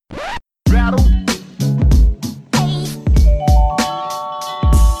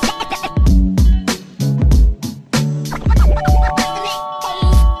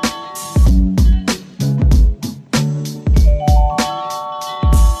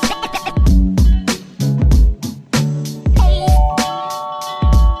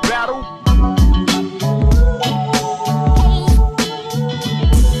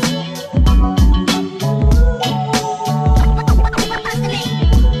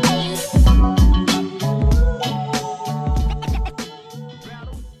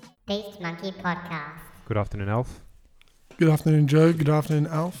Rugby Podcast. Good afternoon, Alf. Good afternoon, Joe. Good afternoon,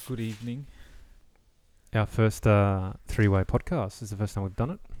 Alf. Good evening. Our first three-way podcast. This is the first time we've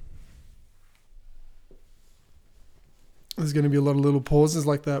done it. There's going to be a lot of little pauses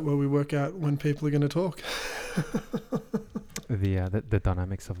like that where we work out when people are going to talk. The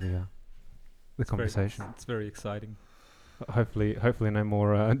dynamics of the conversation. It's very exciting. Hopefully no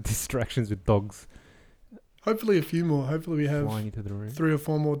more distractions with dogs Hopefully a few more. Hopefully we have flying into the room. 3 or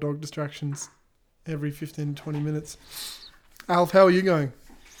 4 more dog distractions every 15 to 20 minutes. Alf, how are you going?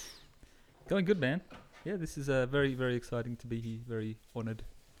 Going good, man. Yeah, this is very, very exciting to be here. Very honoured.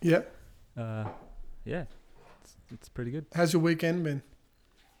 Yeah. Yeah, it's pretty good. How's your weekend been?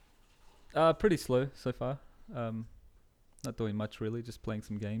 Pretty slow so far. Not doing much really. Just playing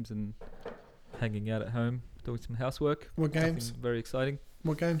some games and hanging out at home, doing some housework. What Nothing games? very exciting.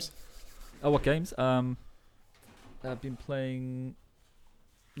 What games? Oh, what games? I've been playing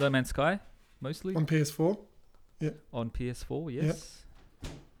No Man's Sky mostly On PS4? on PS4. Yes.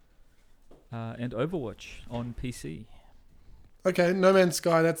 And Overwatch on PC. Okay, No Man's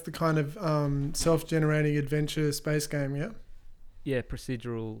Sky, that's the kind of self-generating adventure space game, yeah? Yeah,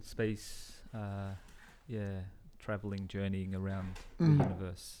 procedural space. Traveling, journeying around the Mm.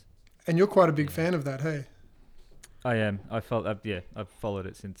 universe. And you're quite a big Yeah. fan of that, hey? I am. I've followed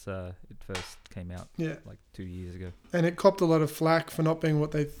it since it first came out, Yeah. like 2 years ago. And it copped a lot of flack for not being what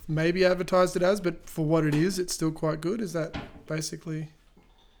they maybe advertised it as, but for what it is, it's still quite good. Is that basically...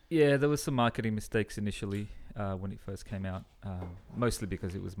 Yeah, there was some marketing mistakes initially when it first came out, mostly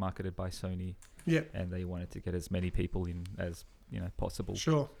because it was marketed by Sony, Yeah, and they wanted to get as many people in as possible.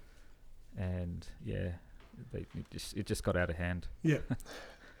 sure. And yeah, it just got out of hand. Yeah.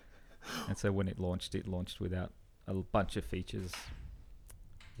 And so when it launched without a bunch of features.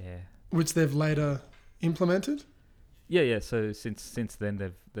 Yeah. Which they've later implemented? Yeah. So since then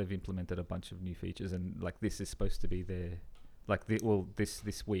they've implemented a bunch of new features, and like this is supposed to be their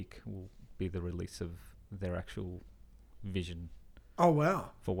this week will be the release of their actual vision Oh,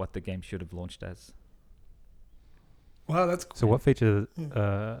 wow. for what the game should have launched as. Wow, that's cool. So what features Yeah.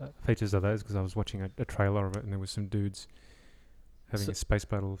 are those? Because I was watching a trailer of it, and there was some dudes having So- a space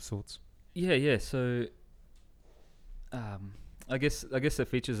battle of sorts. Yeah. So I guess the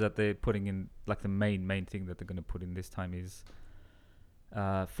features that they're putting in, like the main thing that they're going to put in this time is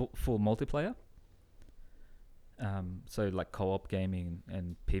full multiplayer. So like co-op gaming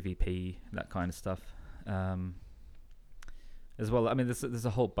and PvP, that kind of stuff. As well, I mean, there's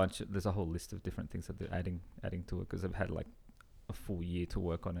a whole list of different things that they're adding to it, because they've had like a full year to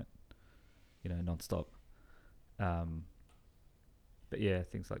work on it, non-stop. But yeah,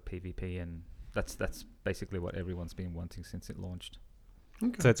 things like PvP, and that's basically what everyone's been wanting since it launched.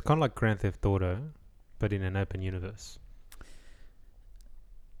 Okay. So it's kind of like Grand Theft Auto, but in an open universe.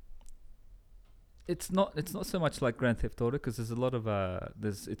 It's not so much like Grand Theft Auto, because there's a lot of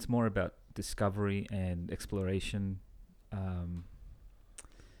it's more about discovery and exploration, and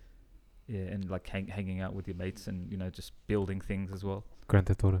like hanging out with your mates, and just building things as well. Grand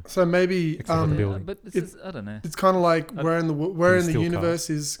Theft Auto. So maybe Except for the Yeah, building. but this It- is, I don't know. it's kind of like Uh, where in the steal universe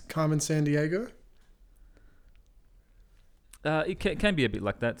is Carmen Sandiego? It can be a bit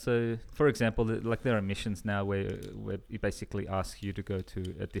like that. So, for example, like there are missions now where it basically asks you to go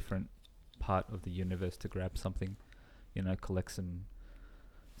to a different part of the universe to grab something, collect some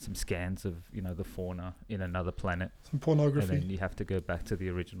scans of the fauna in another planet, Some and pornography. then you have to go back to the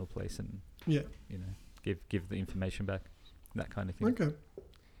original place and Yeah. give the information back, that kind of thing. Okay.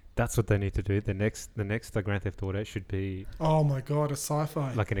 That's what they need to do. The next Grand Theft Auto should be Oh my god, a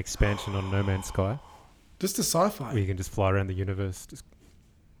sci-fi. like an expansion on No Man's Sky, Just a sci-fi. where you can just fly around the universe, just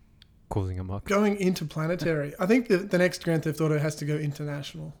causing a muck. Going interplanetary. I think the next Grand Theft Auto has to go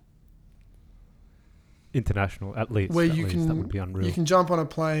international. International, at least. Where at you least, can that would be unreal. You can jump on a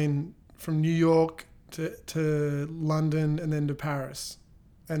plane from New York to London and then to Paris.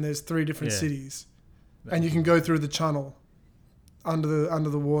 And there's 3 different Yeah. cities. That And would you can be- go through the channel under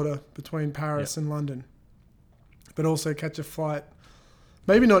the water between Paris and London. But also catch a flight.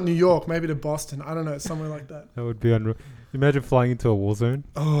 Maybe not New York, maybe to Boston. I don't know, somewhere like that. That would be unreal. Imagine flying into a war zone.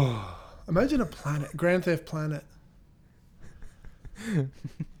 Oh, imagine a planet, Grand Theft Planet.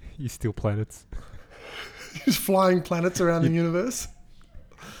 You steal planets. Just flying planets around the universe.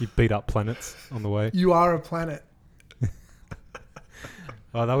 You beat up planets on the way. You are a planet.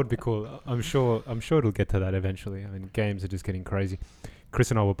 Oh, that would be cool. I'm sure it'll get to that eventually. I mean, games are just getting crazy. Chris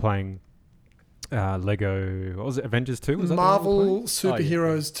and I were playing Lego. What was it? Avengers 2? Was that the one we were Marvel playing?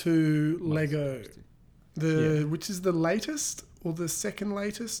 Superheroes 2 Lego. Yeah. Which is the latest or the second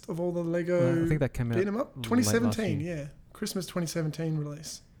latest of all the Lego I think that came out. beat 'em up? late last 2017, year. yeah. Christmas 2017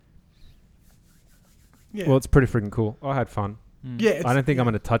 release. Yeah. Well, it's pretty freaking cool. I had fun. Yeah. I don't think I'm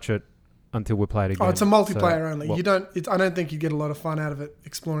going to touch it until we play it again. Oh, it's a multiplayer only. well- You don't. I don't think you get a lot of fun out of it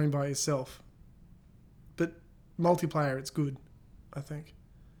exploring by yourself. But multiplayer, it's good. I think.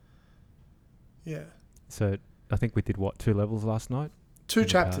 Yeah. So I think we did 2 levels last night? 2 About-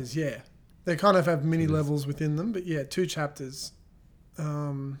 chapters. Yeah. They kind of have mini It is. levels within them, but yeah, 2 chapters.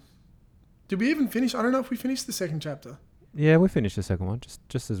 Did we even finish? I don't know if we finished the second chapter. Yeah, we finished the second one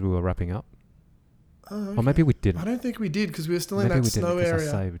just as we were wrapping up. Oh, okay. Or maybe we didn't. I don't think we did because we were still Maybe in we that snow didn't 'cause area.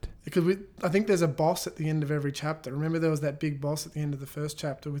 I saved. Because I think there's a boss at the end of every chapter. Remember there was that big boss at the end of the first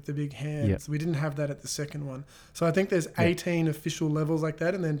chapter with the big hands. Yeah. We didn't have that at the second one. So I think there's 18 official levels like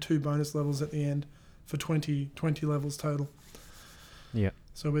that and then 2 bonus levels at the end for 20 levels total. Yeah.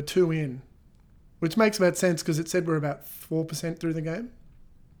 So we're 2 in, which makes about sense because it said we're about 4% through the game.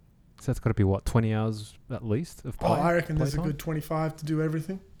 So that's got to be 20 hours at least of play? Oh, I reckon there's a playtime? good 25 to do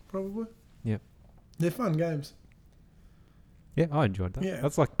everything, probably. Yeah. They're fun games. Yeah, I enjoyed that. Yeah.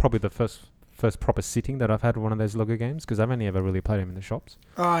 That's like probably the first proper sitting that I've had one of those Lego games because I've only ever really played them in the shops.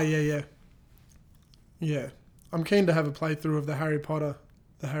 Ah, yeah. Yeah. I'm keen to have a playthrough of the Harry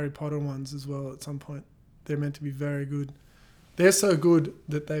Potter ones as well at some point. They're meant to be very good. They're so good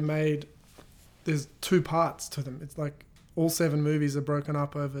that there's 2 parts to them. It's like all 7 movies are broken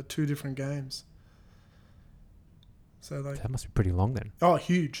up over 2 different games. So like, That must be pretty long then. oh,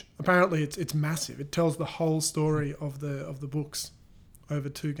 huge. Apparently it's massive. It tells the whole story of the books over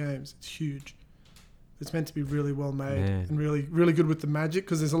 2 games. It's huge. It's meant to be really well made Man. and really, really good with the magic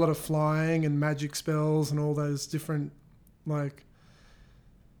because there's a lot of flying and magic spells and all those different like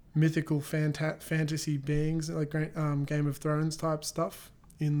mythical fantasy beings like Game of Thrones type stuff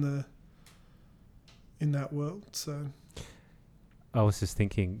in that world. So I was just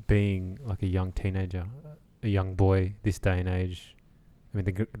thinking, being like a young teenager, a young boy this day and age, I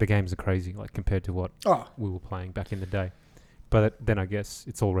mean, the games are crazy, like compared to what we were playing back in the day. But then I guess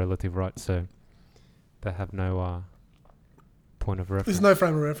it's all relative, right? So they have no point of reference. there's no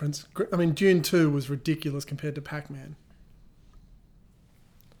frame of reference. I mean, Dune 2 was ridiculous compared to Pac-Man.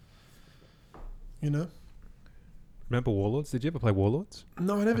 You know? Remember Warlords? Did you ever play Warlords?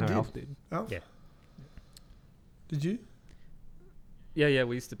 No, I never know did. Alf did. Alf? Yeah. Did you? Yeah,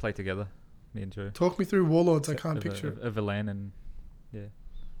 we used to play together, me and Joe. Talk me through Warlords. I can't picture it. Over LAN and yeah.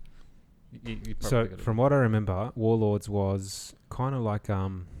 You probably So got it. from what I remember, Warlords was kind of like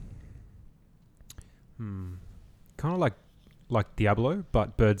like Diablo,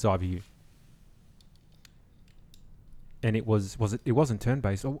 but bird's eye view. And it wasn't turn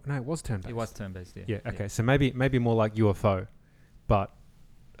based. Oh no, it was turn based. It was turn based, yeah. Yeah. Okay. So maybe more like UFO, but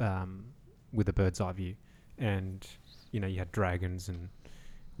with a bird's eye view, and you had dragons and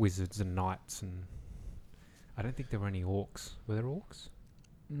wizards and knights, and I don't think there were any orcs. Were there orcs?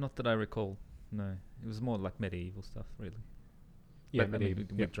 Not that I recall. No, it was more like medieval stuff, really. Yeah, But, I mean, medieval,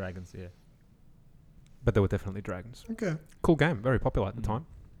 with yeah. dragons, yeah. But there were definitely dragons. Okay. Cool game, very popular at the Mm. time.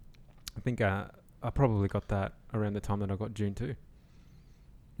 I think I probably got that around the time that I got Dune 2.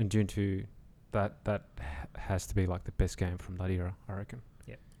 And Dune 2, that has to be like the best game from that era, I reckon.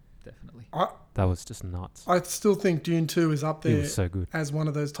 Definitely. That was just nuts. I still think Dune 2 is up It there was so good. as one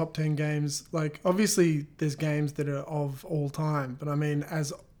of those top 10 games. Like, obviously, there's games that are of all time, but I mean,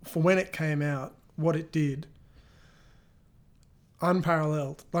 as for when it came out, what it did,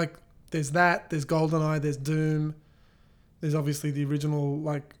 unparalleled. Like, there's GoldenEye, there's Doom, there's obviously the original,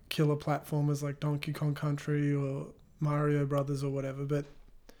 like, killer platformers like Donkey Kong Country or Mario Brothers or whatever, but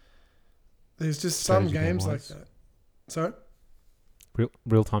there's just some Strategy games like game-wise. that. So,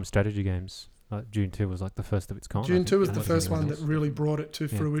 Real-time strategy games. Dune 2 was like the first of its kind. I Dune think. 2 was There the wasn't first anyone one that else. really brought it to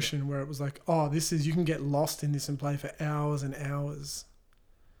Yeah. fruition, where it was like, oh, you can get lost in this and play for hours and hours.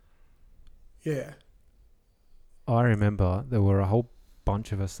 Yeah. I remember there were a whole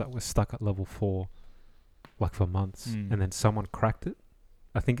bunch of us that were stuck at level 4 like for months, Mm. and then someone cracked it.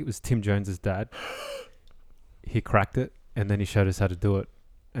 I think it was Tim Jones's dad. He cracked it, and then he showed us how to do it,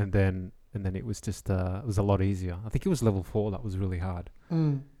 and then it was just it was a lot easier. I think it was level 4 that was really hard,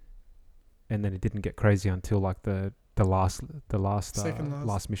 Mm. and then it didn't get crazy until like the last Second last.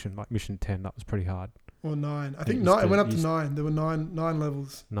 last mission, like mission 10. That was pretty hard. Or 9. I It think used 9. It to- went up to used- 9. There were nine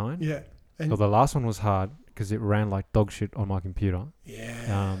levels. 9. Yeah. And Well, the last one was hard because it ran like dog shit on my computer.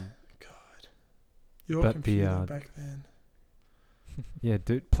 yeah. God. Your but the, computer back then. Yeah,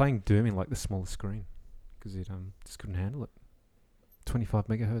 playing Doom in like the smallest screen because it just couldn't handle it. 25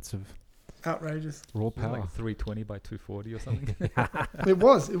 megahertz of Outrageous. raw It was power. like 320 by 240 or something. It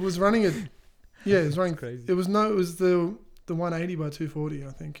was running at, yeah, it was running, crazy. it was the 180 by 240,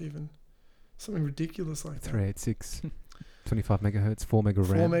 I think, even. Something ridiculous like that. 386, 25 megahertz, 4 mega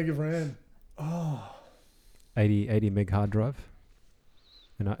 4 RAM. meg of RAM. Oh, 80 meg hard drive,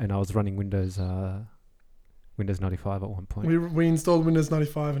 and I was running Windows 95 at one point. We installed Windows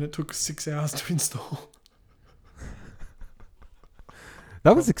 95 and it took 6 hours to install.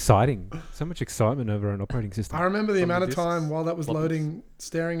 That was exciting. So much excitement over an operating system. I remember the From amount the of time discs, while that was buttons. loading,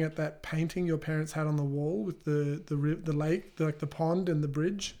 staring at that painting your parents had on the wall with the lake, like the pond and the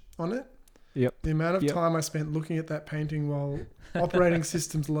bridge on it. Yep. The amount of Yep. time I spent looking at that painting while operating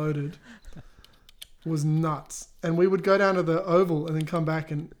systems loaded was nuts. And we would go down to the Oval and then come back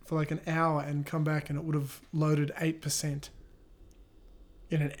and for like an hour and come back and it would have loaded 8%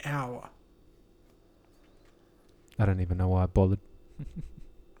 in an hour. I don't even know why I bothered.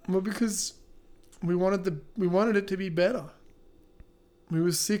 Well, because we wanted it to be better. We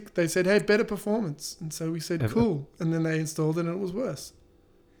were sick. They said, "Hey, better performance," and so we said, Ev- "Cool." And then they installed it, and it was worse.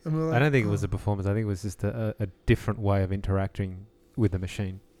 And we were like, I don't think it "Oh, was a performance. I think it was just a different way of interacting with the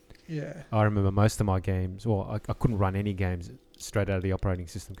machine. yeah." I remember most of my games, well, I couldn't run any games straight out of the operating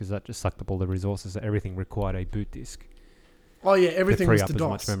system because that just sucked up all the resources. Everything required a boot disk Oh yeah, everything to free was up to as DOS.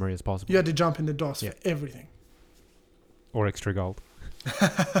 much memory as possible. You had to jump into DOS Yeah. for everything. Or extra gold.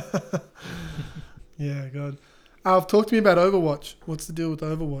 Yeah, God. Talk to me about Overwatch. What's the deal with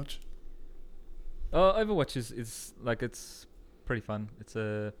Overwatch? Overwatch is like, it's pretty fun. It's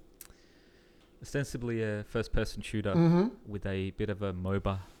ostensibly a first-person shooter Mm-hmm. with a bit of a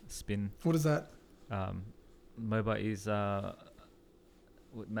MOBA spin. What is that? MOBA is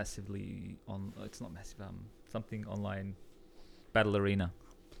massively on. It's not massive. Something online, battle arena.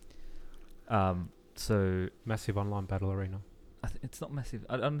 So Massive online battle arena. it's not massive.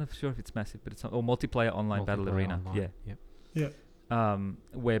 I'm not sure if it's massive, but it's not, or multiplayer online battle Multiplayer arena. online. Yeah. Yep.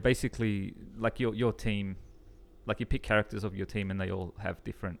 Where basically like your team, like you pick characters of your team and they all have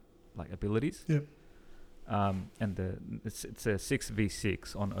different like abilities. Yep. And it's a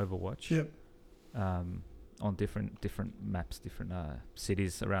 6v6 on Overwatch. Yep. On different maps, different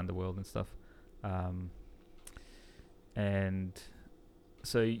cities around the world and stuff. And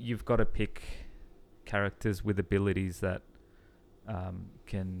so you've got to pick characters with abilities that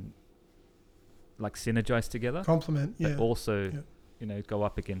can like synergize together, Compliment. but Yeah. also Yep. go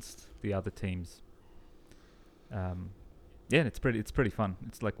up against the other teams. Yeah, and it's pretty fun.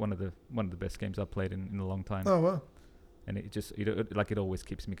 It's like one of the best games I've played in a long time. Oh wow. And it always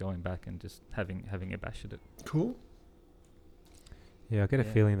keeps me going back and just having a bash at it. Cool. Yeah, I get a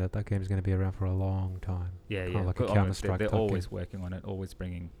Yeah. feeling that game is going to be around for a long time. Yeah, Kinda yeah. like a But, Counter-Strike they're type always working on it, always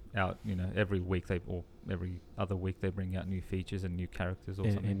bringing out, every week or every other week they bring out new features and new characters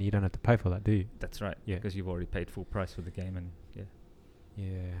or something. And you don't have to pay for that, do you? That's right. Yeah. Because you've already paid full price for the game, and yeah.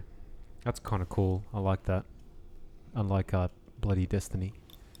 Yeah. That's kind of cool. I like that. Unlike bloody Destiny.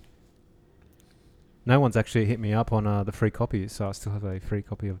 No one's actually hit me up on the free copy, so I still have a free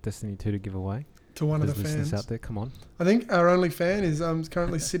copy of Destiny 2 to give away. To one of There's the listeners fans. out there, come on. I think our only fan is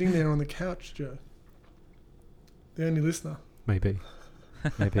currently sitting there on the couch, Joe. The only listener. Maybe.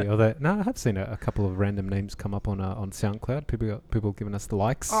 Although, no, I have seen a couple of random names come up on SoundCloud. People giving us the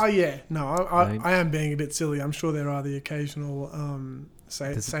likes. Oh yeah, no, I Names. am being a bit silly. I'm sure there are the occasional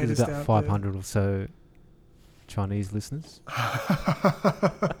There's sadist about out 500 or so Chinese listeners.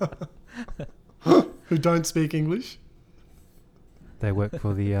 there who don't speak English. They work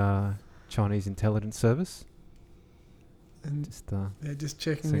for the Chinese intelligence service. And Just they're just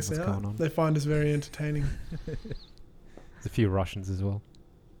checking see us what's out. going on. They find us very entertaining. there's a few Russians as well.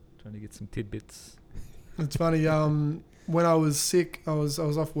 Trying to get some tidbits. It's funny. When I was sick, I was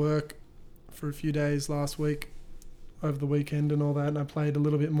off work for a few days last week, over the weekend and all that, and I played a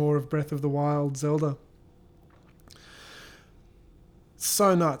little bit more of Breath of the Wild, Zelda.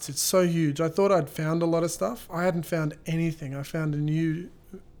 So nuts! It's so huge. I thought I'd found a lot of stuff. I hadn't found anything. I found a new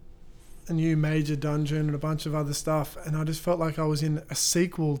major dungeon and a bunch of other stuff, and I just felt like I was in a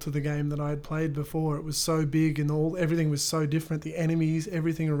sequel to the game that I had played before. It was so big and everything was so different. The enemies,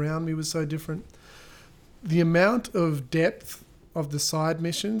 everything around me was so different. The amount of depth of the side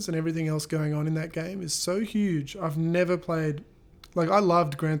missions and everything else going on in that game is so huge. I've never played... I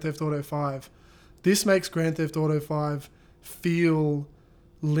loved Grand Theft Auto 5. This makes Grand Theft Auto 5 feel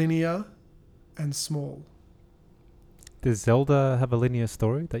linear and small. Does Zelda have a linear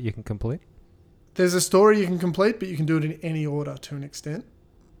story that you can complete? There's a story you can complete, but you can do it in any order to an extent.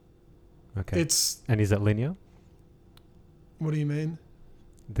 Okay. It's... And is it linear? What do you mean?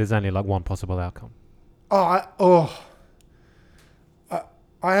 There's only one possible outcome. I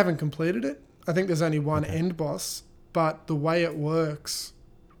haven't completed it. I think there's only one Okay. end boss, but the way it works,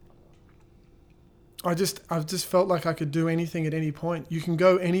 I've just felt like I could do anything at any point. You can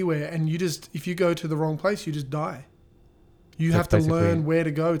go anywhere, and if you go to the wrong place, you just die. You have to learn where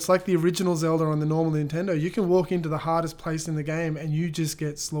to go. It's like the original Zelda on the normal Nintendo. You can walk into the hardest place in the game and you just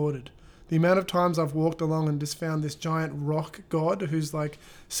get slaughtered. The amount of times I've walked along and just found this giant rock god who's like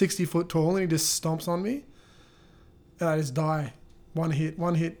 60 foot tall and he just stomps on me. And I just die. One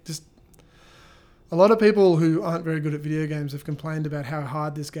hit. Just a lot of people who aren't very good at video games have complained about how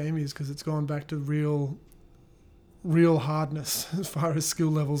hard this game is because it's gone back to real hardness as far as skill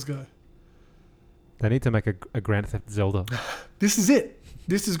levels go. They need to make a Grand Theft Zelda. This is it.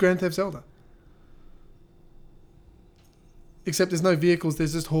 This is Grand Theft Zelda. Except there's no vehicles,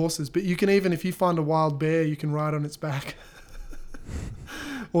 there's just horses. But you can even, if you find a wild bear, you can ride on its back.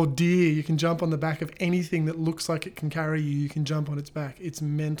 Or deer, you can jump on the back of anything that looks like it can carry you. You can jump on its back. It's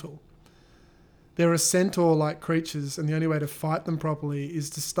mental. There are centaur-like creatures, and the only way to fight them properly is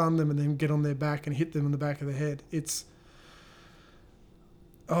to stun them and then get on their back and hit them in the back of the head. It's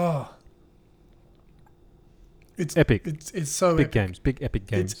epic. It's so big epic. Games, big epic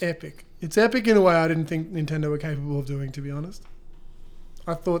games. It's epic. It's epic in a way I didn't think Nintendo were capable of doing, to be honest.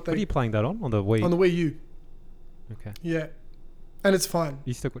 I thought they... What are you playing that on? On the Wii? On the Wii U. Okay. Yeah. And it's fine.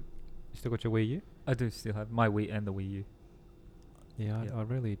 You still got your Wii U? I do still have my Wii and the Wii U. Yeah, I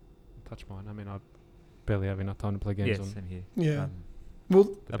rarely touch mine. I mean, I barely have enough time to play games on. Same here. Yeah. Well,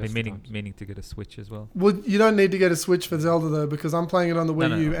 I've been meaning to get a Switch as well. Well, you don't need to get a Switch for Zelda though, because I'm playing it on the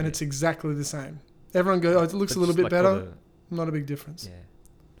Wii U and it's exactly the same. Everyone goes, oh, it looks a little bit better. Not a big difference. Yeah.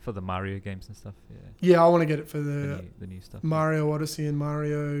 For the Mario games and stuff. Yeah. Yeah, I want to get it for the new stuff. Mario Odyssey and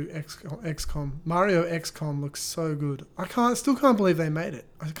Mario XCOM. Mario XCOM looks so good. I still can't believe they made it.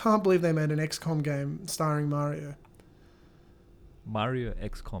 I can't believe they made an XCOM game starring Mario. Mario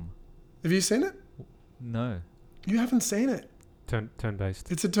XCOM. Have you seen it? No. You haven't seen it.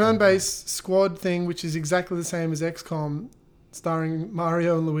 Turn-based. It's a turn-based squad thing, which is exactly the same as XCOM, starring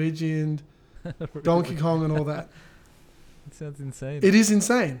Mario and Luigi and Donkey Kong and all that. It sounds insane. It is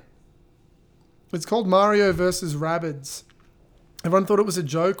insane. It's called Mario vs. Rabbids. Everyone thought it was a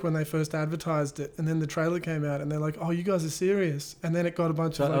joke when they first advertised it, and then the trailer came out, and they're like, "Oh, you guys are serious!" And then it got a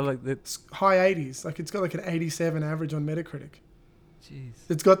bunch of high 80s. Like it's got like an 87 average on Metacritic. Jeez.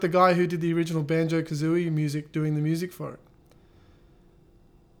 It's got the guy who did the original Banjo-Kazooie music doing the music for it.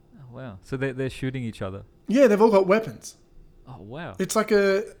 Oh, wow. So they're shooting each other. Yeah, they've all got weapons. Oh wow. It's like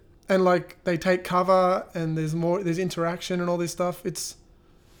they take cover and there's interaction and all this stuff. It's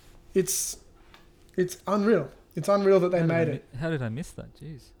unreal. It's unreal that they made it. How did I miss that?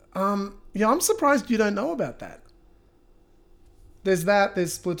 Jeez. Yeah, I'm surprised you don't know about that. There's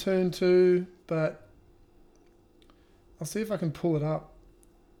Splatoon 2, but I'll see if I can pull it up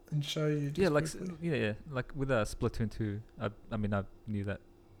and show you. Yeah, like with Splatoon 2. I mean, I knew that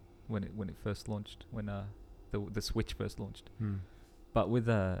when it first launched, when the Switch first launched. But with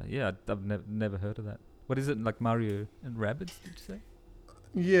I've never heard of that. What is it, like Mario and Rabbids? Did you say?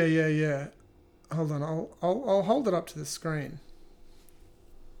 Yeah. Hold on, I'll hold it up to the screen.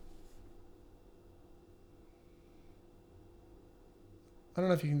 I don't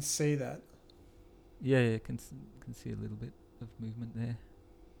know if you can see that. Yeah, can see a little bit of movement there.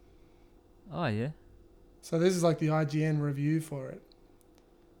 Oh yeah. So this is like the IGN review for it.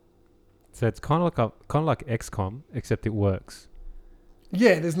 So it's kind of like XCOM, except it works.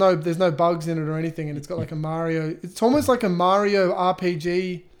 Yeah, there's no bugs in it or anything, and it's got like a Mario. It's almost like a Mario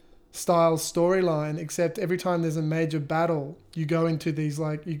RPG style storyline, except every time there's a major battle, you go into an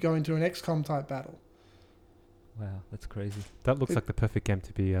XCOM type battle. Wow, that's crazy. That looks like the perfect game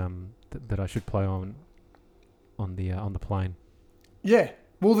to be that I should play on the plane. Yeah.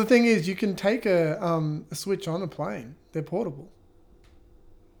 Well, the thing is, you can take a Switch on a plane. They're portable.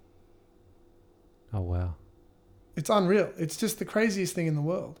 Oh wow. It's unreal. It's just the craziest thing in the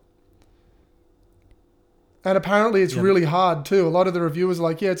world. And apparently it's really hard too. A lot of the reviewers are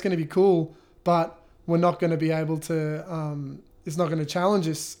like, yeah, it's going to be cool, but we're not going to be able to, it's not going to challenge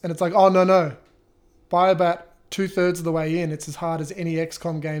us. And it's like, oh, no. By about 2/3 of the way in, it's as hard as any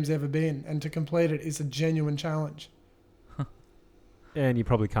XCOM game's ever been. And to complete it is a genuine challenge. And you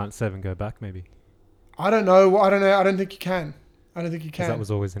probably can't save and go back, maybe. I don't know. I don't think you can. Because that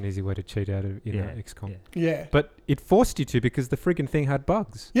was always an easy way to cheat out of XCOM. Yeah. But it forced you to because the friggin' thing had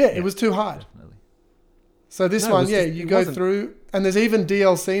bugs. Yeah, it was too hard. Definitely. So this one, you go through, and there's even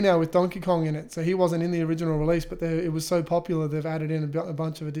DLC now with Donkey Kong in it. So he wasn't in the original release, but it was so popular they've added in a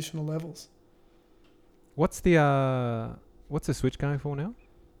bunch of additional levels. What's the Switch going for now?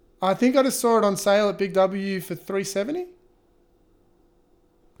 I think I just saw it on sale at Big W for $370.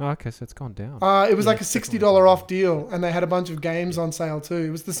 Oh, okay, so it's gone down. It was like a $60 off deal, and they had a bunch of games on sale too.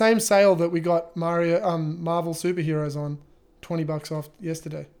 It was the same sale that we got Marvel Superheroes on, $20 off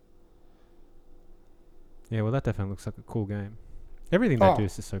yesterday. Yeah, well, that definitely looks like a cool game. Everything they do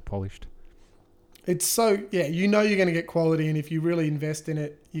is just so polished. It's so, yeah, you know you're going to get quality, and if you really invest in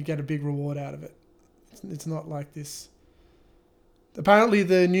it, you get a big reward out of it. It's not like this. Apparently,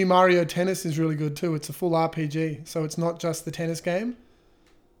 the new Mario Tennis is really good too. It's a full RPG, so it's not just the tennis game.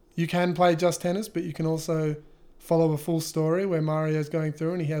 You can play just tennis, but you can also follow a full story where Mario's going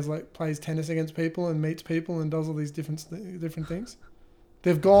through and he has plays tennis against people and meets people and does all these different things.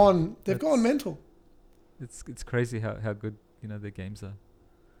 They've gone mental. It's crazy how good their games are,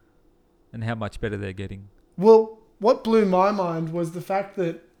 and how much better they're getting. Well, what blew my mind was the fact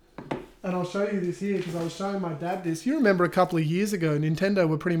that, and I'll show you this here because I was showing my dad this. You remember a couple of years ago, Nintendo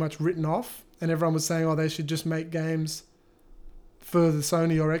were pretty much written off, and everyone was saying, they should just make games for the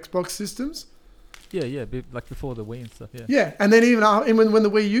Sony or Xbox systems. Yeah, like before the Wii and stuff. Yeah, and then even when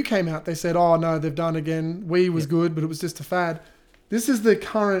the Wii U came out, they said, no, they've done again. Wii was good, but it was just a fad. This is the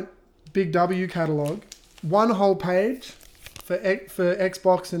current Big W catalog. One whole page for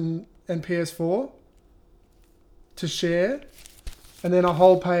Xbox and PS4 to share, and then a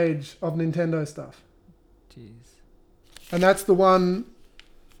whole page of Nintendo stuff. Jeez. And that's the one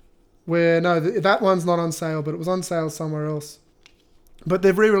where, that one's not on sale, but it was on sale somewhere else. But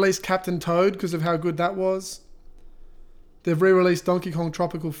they've re-released Captain Toad because of how good that was. They've re-released Donkey Kong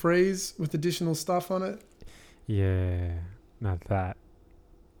Tropical Freeze with additional stuff on it. Yeah, not that.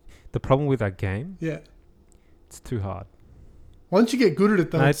 The problem with that game, it's too hard. Once you get good at it,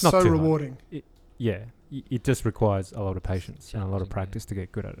 though, it's so rewarding. It just requires a lot of patience and a lot of practice to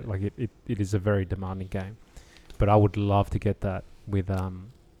get good at it. Like it is a very demanding game. But I would love to get that with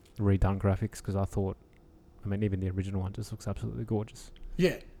redone graphics because even the original one just looks absolutely gorgeous.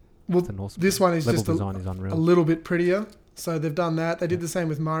 Yeah. Well, awesome this one is just is unreal. A little bit prettier. So they've done that. They did the same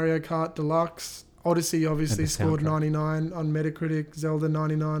with Mario Kart Deluxe. Odyssey obviously scored 99 on Metacritic. Zelda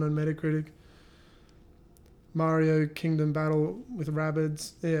 99 on Metacritic. Mario Kingdom Battle with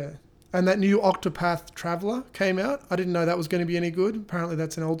Rabbids. Yeah. And that new Octopath Traveler came out. I didn't know that was going to be any good. Apparently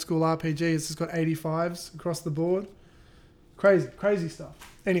that's an old school RPG. It's just got 85s across the board. Crazy stuff.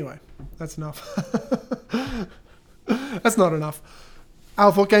 Anyway, that's enough. That's not enough.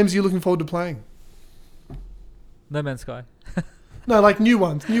 Alf, what games are you looking forward to playing? No Man's Sky. No, like new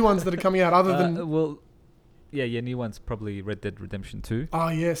ones that are coming out other than... new ones, probably Red Dead Redemption 2. Oh,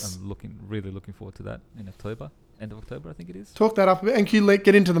 yes. I'm really looking forward to that in October. End of October, I think it is. Talk that up a bit. And can you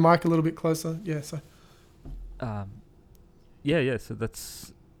get into the mic a little bit closer? Yeah, so... so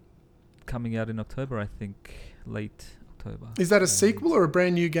that's coming out in October, I think. Late October. Is that a sequel or a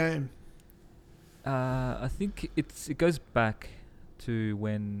brand new game? I think it goes back to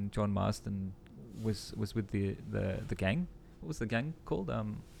when John Marston was with the gang. What was the gang called?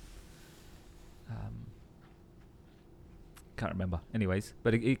 Can't remember. Anyways,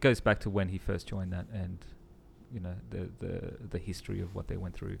 but it goes back to when he first joined that, and the history of what they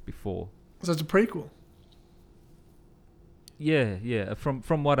went through before. So it's a prequel. Yeah.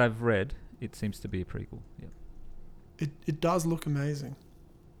 From what I've read, it seems to be a prequel. Yeah. It does look amazing.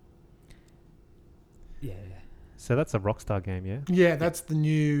 Yeah. So that's a Rockstar game, yeah? Yeah, that's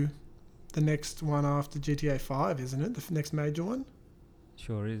the next one after GTA 5, isn't it? The next major one?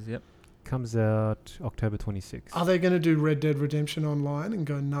 Sure is, yep. Comes out October 26th. Are they going to do Red Dead Redemption Online and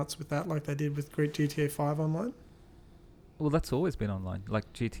go nuts with that like they did with GTA 5 Online? Well, that's always been online.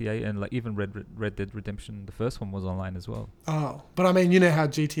 Like GTA and like even Red Dead Redemption, the first one was online as well. Oh, but I mean, you know how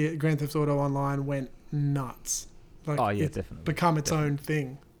Grand Theft Auto Online went nuts. Like definitely. Become its own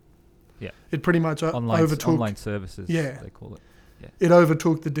thing. Yeah. It pretty much overtook... Online services, they call it. Yeah. It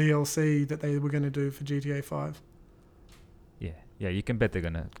overtook the DLC that they were going to do for GTA 5. Yeah, you can bet they're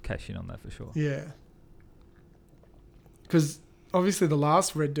going to cash in on that for sure. Yeah. Because obviously the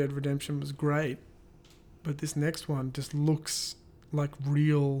last Red Dead Redemption was great, but this next one just looks like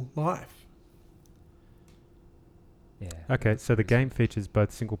real life. Yeah. Okay, so the game features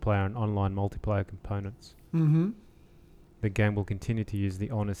both single-player and online multiplayer components. Mm-hmm. The game will continue to use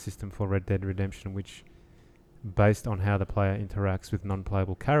the Honor system for Red Dead Redemption, which, based on how the player interacts with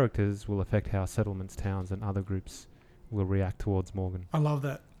non-playable characters, will affect how settlements, towns, and other groups will react towards Morgan. I love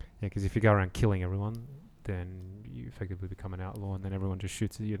that. Yeah, because if you go around killing everyone, then you effectively become an outlaw, and then everyone just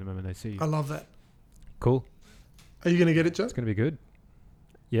shoots at you the moment they see you. I love that. Cool. Are you going to get it, Joe? It's going to be good.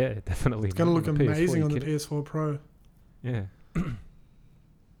 Yeah, definitely. It's going to look amazing on the PS4 Pro. Yeah.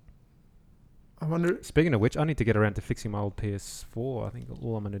 I wonder... Speaking of which, I need to get around to fixing my old PS4. I think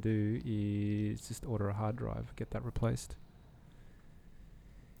all I'm going to do is just order a hard drive, get that replaced.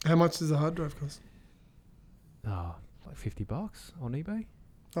 How much does the hard drive cost? Oh, like $50 on eBay.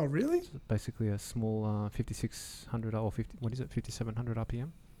 Oh, really? It's basically a small 5600 or 5700 RPM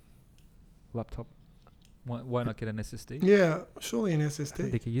laptop. Why not get an SSD? Yeah, surely an I don't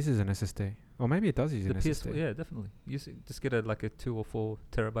SSD. think it uses an SSD. Or maybe it does use The an PS, SSD. yeah, definitely. Just get a 2 or 4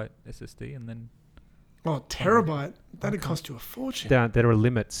 terabyte SSD, and then Oh, terabyte. That'd Okay. cost you a fortune. There are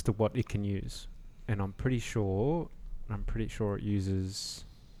limits to what it can use, and I'm pretty sure it uses.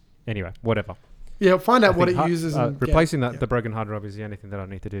 Anyway, whatever. Yeah, find out I what think it uses. And get it. replacing that Yeah. the broken hard drive is the only thing that I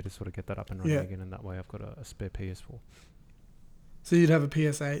need to do to sort of get that up and running Yeah. again, and that way I've got a spare PS4. So you'd have a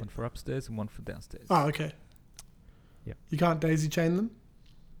PS8. one for upstairs and one for downstairs. Oh, okay. Yep. You can't daisy chain them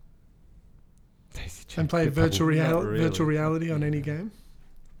Daisy and play chain. virtual Not really. virtual reality on any Yeah. game.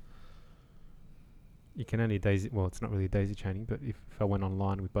 You can only daisy. Well, it's not really daisy chaining, but if I went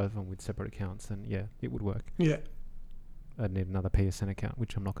online with both of them with separate accounts, then yeah, it would work. Yeah. I'd need another PSN account,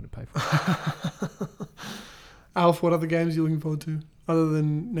 which I'm not going to pay for. Alf, what other games are you looking forward to other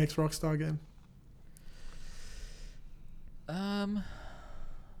than next Rockstar game?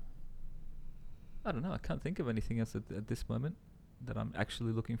 I don't know. I can't think of anything else at this moment that I'm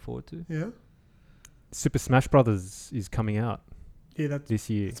actually looking forward to. Yeah. Super Smash Brothers is coming out Yeah, that's this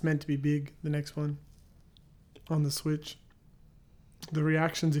year. it's meant to be big. The next one on the Switch. The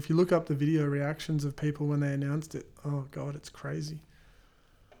reactions, if you look up the video reactions of people when they announced it, oh god, it's crazy.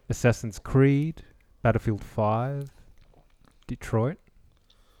 Assassin's Creed, Battlefield 5, Detroit.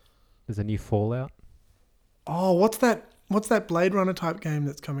 There's a new Fallout. Oh, what's that Blade Runner type game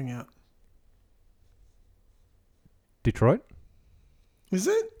that's coming out? Detroit Is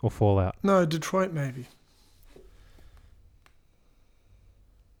it? or Fallout? No, Detroit maybe.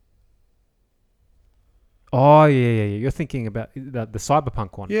 Oh yeah. You're thinking about the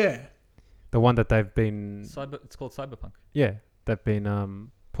Cyberpunk one. Yeah. The one that they've been It's called Cyberpunk. they've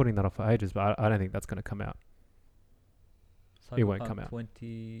been putting that off for ages, but I don't think that's going to come out. It won't come out.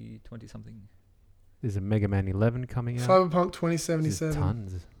 2020 something. There's a Mega Man 11 coming out. Cyberpunk There's 2077.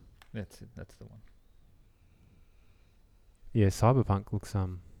 tons. That's it. That's the one. Yeah, Cyberpunk looks well,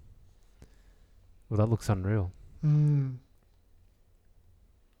 that looks unreal. Mm.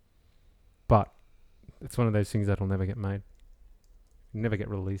 But it's one of those things that'll never get made. Never get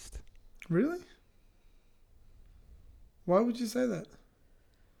released. Really? Why would you say that?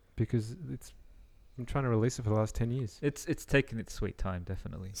 Because I'm trying to release it for the last 10 years. It's taken its sweet time,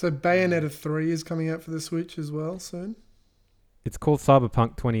 definitely. So Bayonetta 3 is coming out for the Switch as well soon. It's called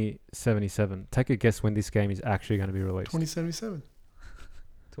Cyberpunk 2077. Take a guess when this game is actually going to be released. 2077.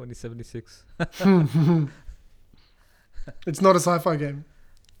 2076. It's not a sci-fi game.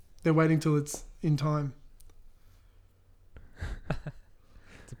 They're waiting till it's in time.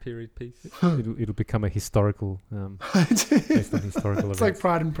 It's a period piece. It'll become a historical, based on historical It's events. like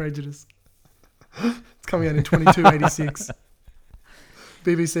Pride and Prejudice. It's coming out in 2286.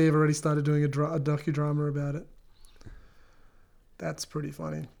 BBC have already started doing a docudrama about it. That's pretty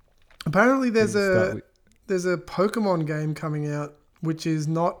funny. Apparently there's a Pokemon game coming out, which is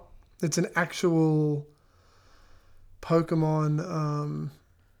not... It's an actual Pokemon...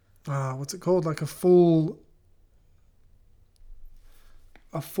 what's it called? Like a full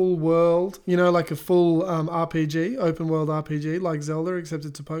world, like a full RPG, open world RPG, like Zelda, except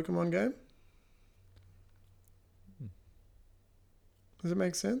it's a Pokemon game. Does it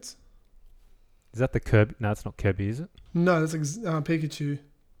make sense? Is that the Kirby? No, it's not Kirby, is it? No, that's Pikachu.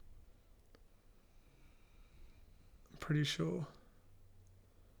 I'm pretty sure.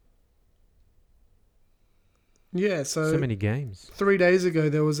 Yeah, So many games. 3 days ago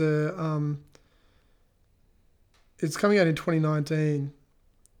there was a it's coming out in 2019.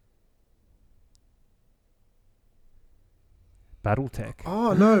 Battletech.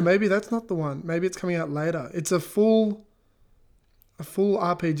 Oh no, maybe that's not the one. Maybe it's coming out later. It's a full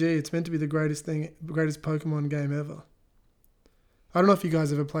RPG. It's meant to be the greatest Pokemon game ever. I don't know if you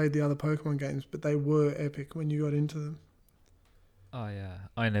guys ever played the other Pokemon games, but they were epic when you got into them. Oh yeah,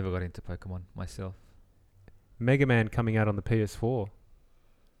 I never got into Pokemon myself. Mega Man coming out on the PS4.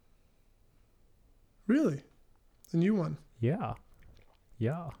 Really? The new one? Yeah.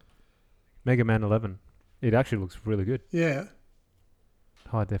 Mega Man 11. It actually looks really good. Yeah.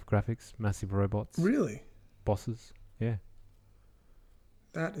 High def graphics, massive robots, Really? bosses. Yeah.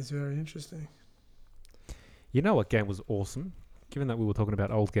 That is very interesting. You know what game was awesome? Given that we were talking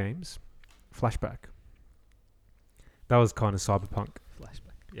about old games, Flashback. That was kind of cyberpunk.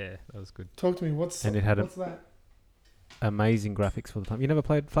 Flashback. Yeah, that was good. Talk to me. What's And it had what's that? Amazing graphics for the time. You never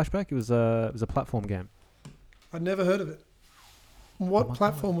played Flashback? It was a platform game. I'd never heard of it. What my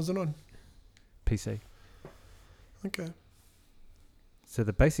platform was it on? PC. Okay. So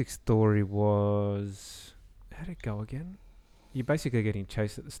the basic story was... How'd it go again? You're basically getting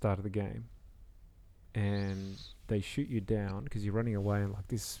chased at the start of the game. And they shoot you down because you're running away in like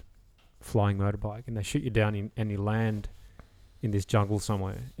this flying motorbike, and they shoot you down and you land in this jungle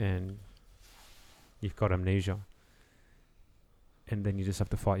somewhere, and you've got amnesia, and then you just have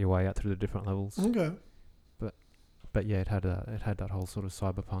to fight your way out through the different levels. Okay. But yeah, it had that whole sort of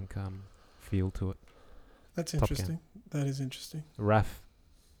cyberpunk feel to it. That's Top interesting. That is interesting. Raf,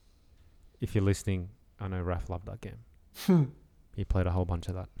 if you're listening, I know Raf loved that game. He played a whole bunch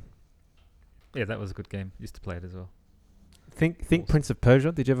of that. Yeah, that was a good game. Used to play it as well. Think Awesome. Prince of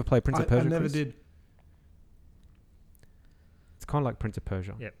Persia. Did you ever play Prince of Persia? I never Chris? did. It's kind of like Prince of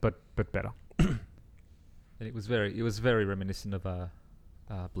Persia, Yep. but better. And it was very reminiscent of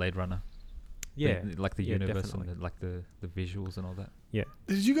Blade Runner. Yeah, Like the yeah, universe definitely. and the visuals and all that.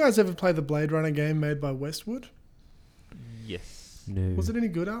 Did you guys ever play the Blade Runner game made by Westwood? Yes. No. Was it any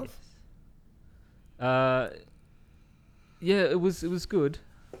good, Alf? Yeah, it was good.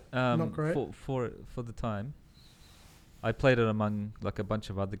 Not great. For the time. I played it among like a bunch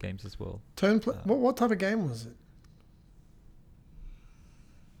of other games as well. What type of game was it?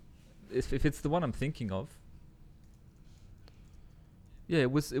 If it's the one I'm thinking of. Yeah,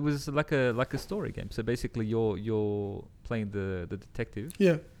 it was like a story game. So basically you're playing the detective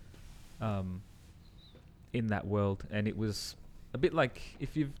Yeah. in that world, and it was a bit like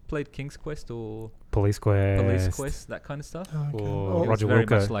if you've played King's Quest or Police Quest, that kind of stuff. Okay. Or It Roger was very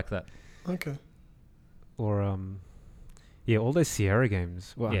Wilco. much like that. Okay. or all those Sierra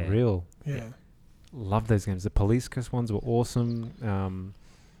games were Yeah. unreal. Yeah. Love those games. The Police Quest ones were awesome.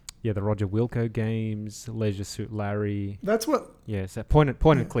 The Roger Wilco games, Leisure Suit Larry. That's what Yeah, so point and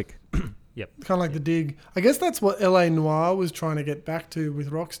Yeah. click. kind of like the Dig. I guess that's what LA Noire was trying to get back to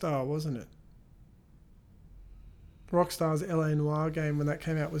with Rockstar, wasn't it? Rockstar's LA Noire game, when that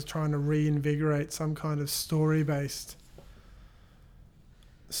came out, was trying to reinvigorate some kind of story-driven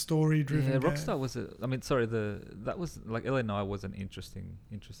Yeah, game. Rockstar was that was like LNI was an interesting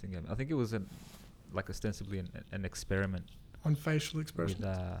game. I think it was ostensibly an experiment On facial expressions.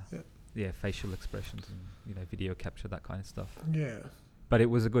 with facial expressions and video capture, that kind of stuff. Yeah. But it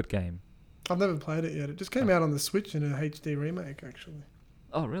was a good game. I've never played it yet. It just came out on the Switch in a HD remake, actually.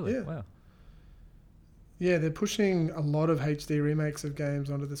 Oh really? Yeah. Wow. Yeah, they're pushing a lot of HD remakes of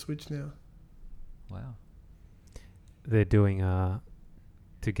games onto the Switch now. Wow. They're doing to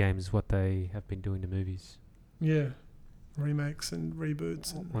games what they have been doing to movies Yeah. Remakes and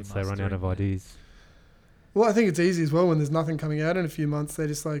reboots. And once they run out of Remastering, yeah. ideas. well, I think it's easy as well when there's nothing coming out in a few months. They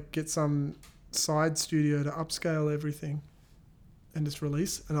just get some side studio to upscale everything and just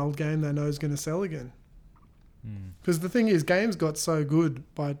release an old game they know is going to sell again. Because the thing is, games got so good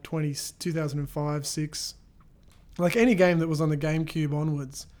by 2005, 6. Like any game that was on the GameCube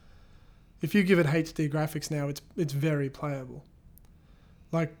onwards, if you give it HD graphics now, it's very playable.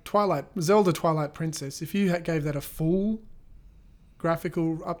 Like Zelda Twilight Princess, if you gave that a full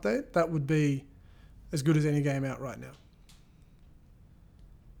graphical update, that would be as good as any game out right now.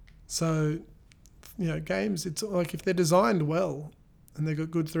 So, games, it's like if they're designed well and they've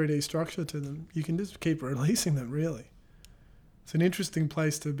got good 3D structure to them, you can just keep releasing them, really. It's an interesting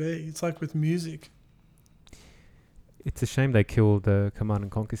place to be. It's like with music. It's a shame they killed the Command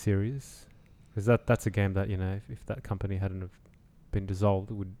and Conquer series, because that's a game that if that company hadn't have been dissolved,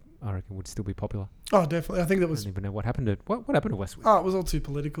 I reckon would still be popular. Oh, definitely. I think that I was... don't even know what happened to what happened to Westwood. Oh, it was all too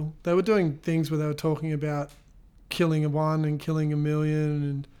political. They were doing things where they were talking about killing one and killing 1 million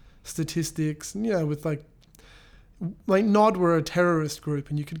and statistics, and with like Nod were a terrorist group,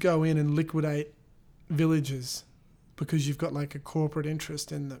 and you could go in and liquidate villages because you've got like a corporate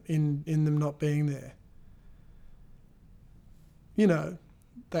interest in them not being there.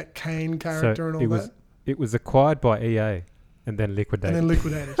 That Kane character and all that. It was acquired by EA and then liquidated.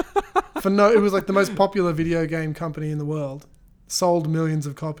 It was like the most popular video game company in the world, sold millions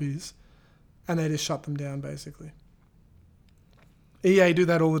of copies, and they just shut them down basically. EA do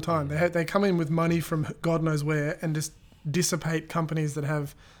that all the time. They come in with money from God knows where and just dissipate companies that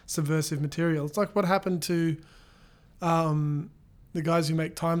have subversive material. It's like what happened to the guys who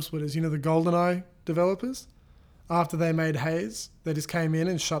make Time Splitters, the GoldenEye developers. After they made Haze, they just came in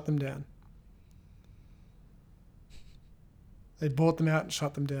and shut them down. They bought them out and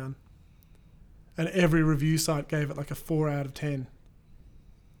shut them down. And every review site gave it like a 4 out of 10.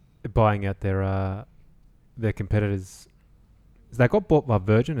 Buying out their competitors. They got bought by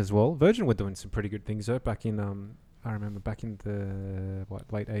Virgin as well. Virgin were doing some pretty good things though. Back in I remember back in the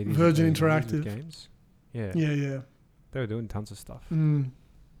late 80s. Virgin 80s Interactive games. Yeah. Yeah. They were doing tons of stuff.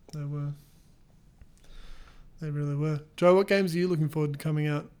 They were. They really were. Joe, what games are you looking forward to coming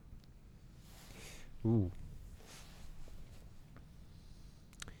out? Ooh.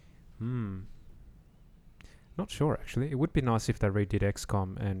 Not sure actually. It would be nice if they redid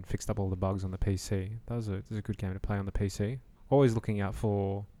XCOM and fixed up all the bugs on the PC. That was a good game to play on the PC. Always looking out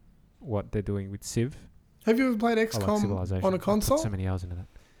for what they're doing with Civ. Have you ever played I like XCOM Civilization. on a I put console? so many hours into that.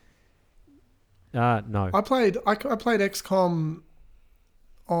 No. I played XCOM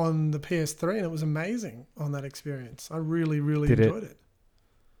on the PS3 and it was amazing on that experience. I really, really enjoyed it.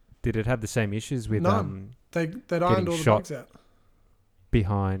 Did it have the same issues with None. They'd ironed all the shot bugs out.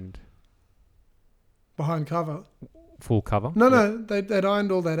 behind cover? full cover? No, they'd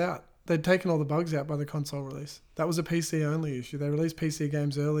ironed all that out. They'd taken all the bugs out by the console release. That was a PC only issue. They released PC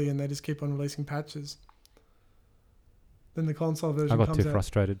games early and they just keep on releasing patches. Then the console version I got comes too out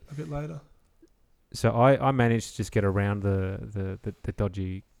frustrated. a bit later. So I managed to just get around the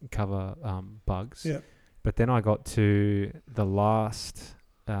dodgy cover bugs. Yeah. But then I got to the last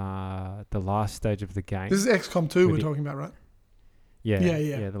stage of the game. This is XCOM 2 we're Really? talking about, right? Yeah.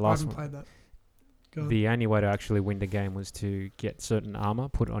 The The last I haven't one. played that. Go on. The only way to actually win the game was to get certain armor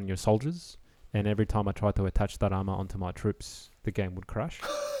put on your soldiers, and every time I tried to attach that armor onto my troops, the game would crash.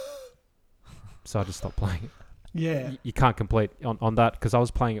 So I just stopped playing it. Yeah. You can't complete on that because I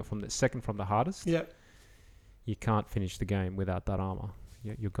was playing it from the hardest. Yeah. You can't finish the game without that armor.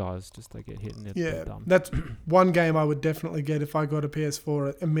 Your guys just they get hit and Yeah. they're dumb. That's one game I would definitely get if I got a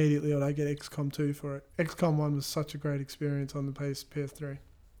PS4 immediately. I'd get XCOM 2 for it. XCOM 1 was such a great experience on the PS3.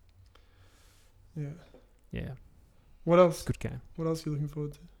 Yeah. Yeah, What else? good game. What else are you looking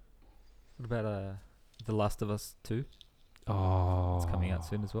forward to? What about The Last of Us 2? Oh, It's coming out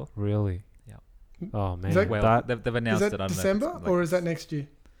soon as well. Really? Yeah. Oh man, Is that- Well, they've announced Is it. that I don't December know if it's or is that next year?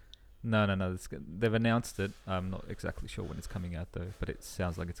 No. They've announced it. I'm not exactly sure when it's coming out though, but it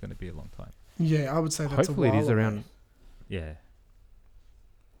sounds like it's going to be a long time. Yeah, I would say that's Hopefully a while it is away. around. Yeah.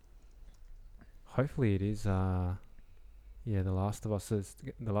 Hopefully it is. Yeah, The Last of Us is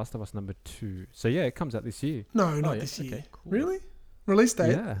The Last of Us number 2. So yeah, it comes out this year. No, not yeah, this year. okay, cool. Really? Release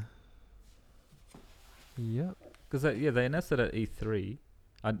date? Yeah. Yep. Because they announced it at E3,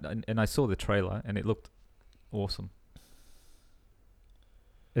 and I saw the trailer and it looked awesome.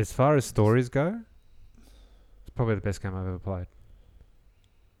 As far as stories go, it's probably the best game I've ever played.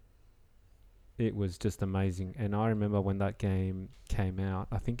 It was just amazing, and I remember when that game came out.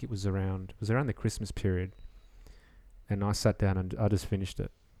 I think it was around the Christmas period, and I sat down and I just finished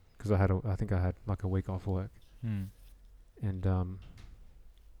it because I think I had like a week off work, and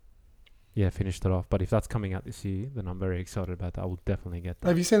finished it off. But if that's coming out this year, then I'm very excited about that. I will definitely get that.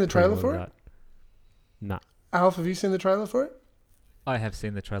 Have you seen the trailer for it? Nah. Alf, have you seen the trailer for it? I have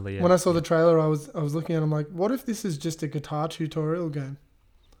seen the trailer. Yeah. When I saw the trailer, I was looking at it, I'm like, what if this is just a guitar tutorial game?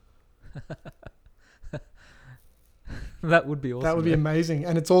 That would be awesome. That would be amazing.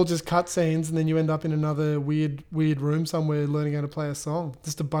 And it's all just cutscenes, and then you end up in another weird room somewhere learning how to play a song.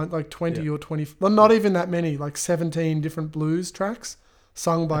 Just a bunch, like 20 or 20, well, not even that many, like 17 different blues tracks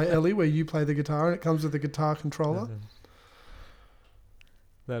sung by Ellie where you play the guitar, and it comes with a guitar controller.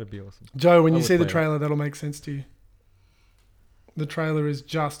 That'd be awesome. Joe, when I you would see the play it. trailer, that'll make sense to you. The trailer is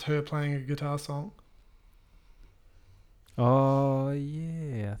just her playing a guitar song. Oh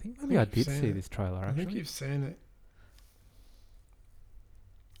yeah, I think maybe I you've did seen see it. this trailer I actually. think you've seen it.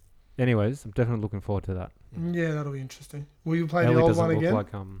 Anyways, I'm definitely looking forward to that. Yeah, that'll be interesting. Will you play Ellie the old doesn't one look again?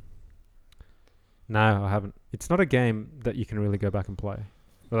 like No, I haven't. It's not a game that you can really go back and play.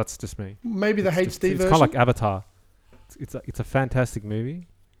 Well, that's just me. Maybe the It's HD just- version? It's kind of like Avatar. It's a fantastic movie,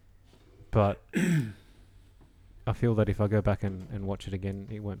 but I feel that if I go back and watch it again,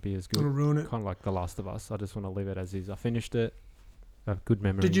 it won't be as It'll good. ruin it. Kind of like The Last of Us. I just want to leave it as is. I finished it. I have good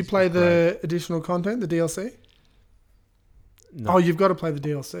memories. Did you It's play great. the additional content, the DLC? No. Oh, you've got to play the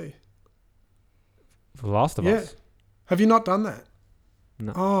DLC. For The Last of Yeah. Us? Have you not done that?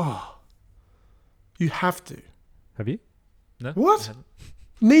 No. Oh. You have to. Have you? No. What? I haven't.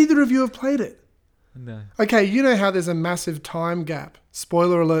 Neither of you have played it. No. Okay, you know how there's a massive time gap.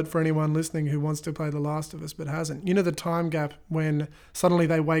 Spoiler alert for anyone listening who wants to play The Last of Us but hasn't. You know the time gap when suddenly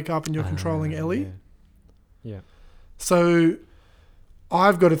they wake up and you're controlling Ellie? Yeah. So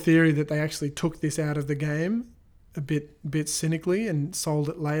I've got a theory that they actually took this out of the game a bit cynically and sold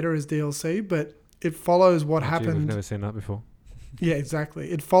it later as DLC, but it follows what Gee, happened. We've never seen that before. Yeah,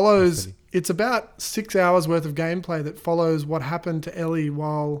 exactly. It follows. That's funny. It's about 6 hours worth of gameplay that follows what happened to Ellie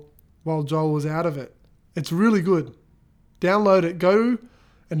while Joel was out of it. It's really good. Download it. Go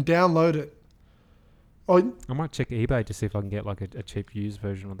and download it. Oh, I might check eBay to see if I can get like a cheap used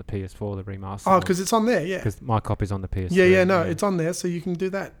version of the PS4, the remaster. oh, because it's on there. Yeah. Because my copy's on the PS3. Yeah. No, it's on there, so you can do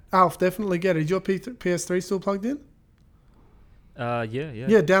that. Alf, definitely get it. Is your PS3 still plugged in? Yeah.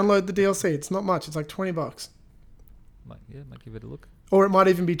 Yeah. Download the DLC. It's not much. It's like $20. Might give it a look. Or it might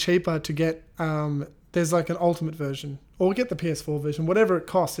even be cheaper to get there's like an ultimate version, or get the PS4 version, whatever it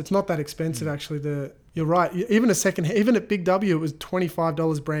costs. It's not that expensive actually. You're right. Even even at Big W, it was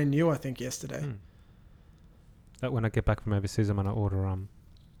 $25 brand new, I think, yesterday. That when I get back from overseas, I'm gonna order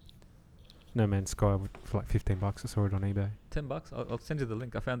No Man's Sky for like $15. I saw it on eBay. $10. I'll send you the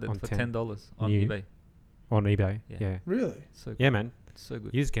link. I found it On for $10 $10 on new. eBay. On eBay, Yeah. yeah. Really? So Yeah, man. so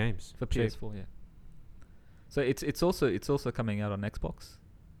good Used games. for Cheap. PS4. Yeah. So it's also coming out on Xbox.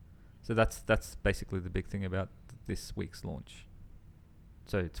 So that's basically the big thing about this week's launch.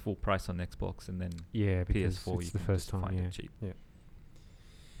 So it's full price on Xbox, and then Yeah, because PS4 it's you the can first just time, find yeah. it cheap.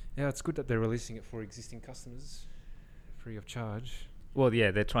 Yeah, it's good that they're releasing it for existing customers free of charge. Well,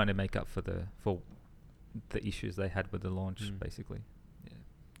 yeah, they're trying to make up for the issues they had with the launch, basically. Yeah.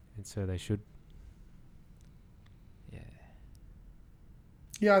 And so they should. Yeah.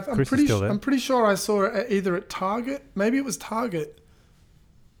 Yeah, I'm pretty sure I saw it either at Target. Maybe it was Target.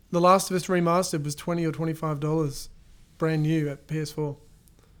 The Last of Us Remastered was $20 or $25, brand new at PS4.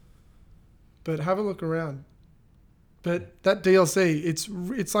 But have a look around. But that DLC,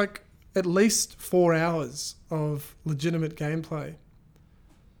 it's like at least 4 hours of legitimate gameplay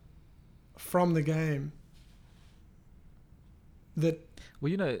from the game.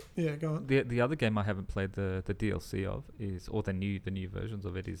 Well, Yeah, go on. the other game I haven't played the DLC of is, or the new versions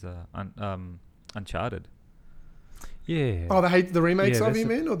of it is Uncharted. Yeah. Oh, the remakes Yeah, of that's you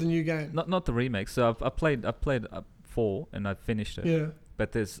mean, or the new game? Not the remakes. So I played 4 and I finished it. Yeah.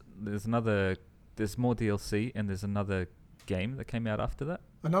 But there's more DLC, and there's another game that came out after that.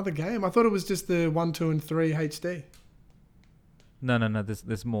 Another game? I thought it was just the 1, 2, and 3 HD. No.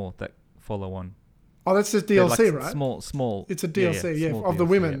 There's more that follow on. Oh, that's just They're DLC, like right? Small. It's a DLC, yeah, small of the DLC,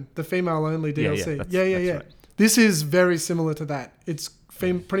 women, the female-only DLC. that's Yeah. right. This is very similar to that. It's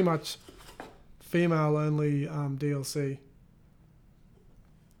pretty much female-only DLC.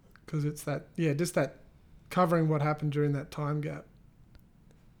 Because it's just that covering what happened during that time gap.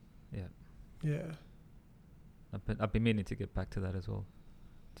 Yeah. Yeah. I've been meaning to get back to that as well,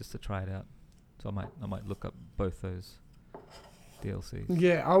 just to try it out. So I might look up both those DLCs.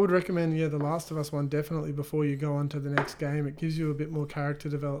 Yeah, I would recommend The Last of Us one definitely before you go on to the next game. It gives you a bit more character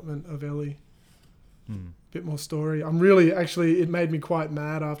development of Ellie. A bit more story. It made me quite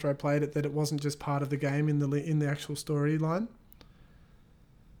mad after I played it that it wasn't just part of the game in the actual storyline.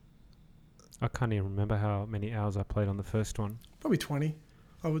 I can't even remember how many hours I played on the first one. Probably 20,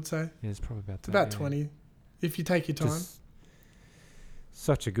 I would say. Yeah, it's probably about It's about 20, if you take your time. Just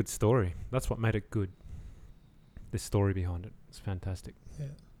such a good story. That's what made it good. The story behind it. It's fantastic. Yeah.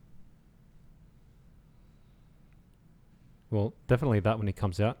 Well, definitely that when it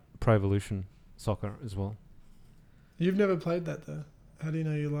comes out. Pro Evolution Soccer as well. You've never played that though. How do you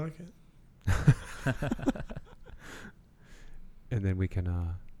know you like it? And then we can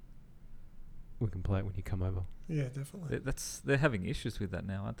play it when you come over. Yeah, definitely. They're having issues with that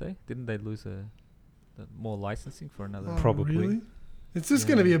now, aren't they? Didn't they lose more licensing for another? Probably. Really? It's just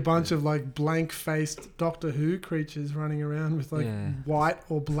going to be a bunch of like blank-faced Doctor Who creatures running around with like white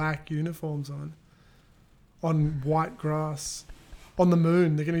or black uniforms on white grass, on the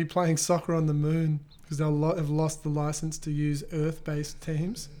moon. They're going to be playing soccer on the moon because they'll have lost the license to use Earth-based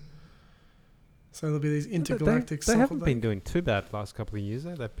teams. So there'll be these intergalactic They haven't been doing too bad the last couple of years,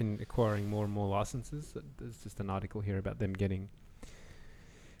 though. They've been acquiring more and more licenses. There's just an article here about them getting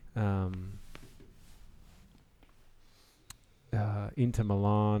Inter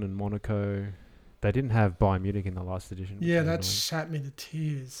Milan and Monaco. They didn't have Bayern Munich in the last edition. Yeah, that shat me to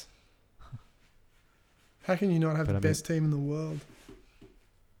tears. How can you not have the best team in the world?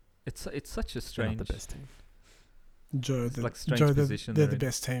 It's such a strange. Not the best team. Strange position. They're the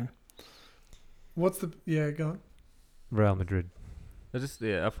best team. What's the go on. Real Madrid.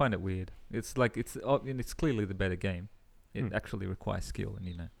 I find it weird. It's like it's clearly the better game. It actually requires skill,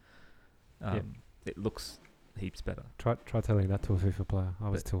 and it looks heaps better. Try telling that to a FIFA player. I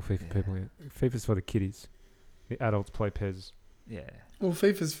always tell FIFA people, FIFA's for the kiddies. The adults play PES. Yeah. Well,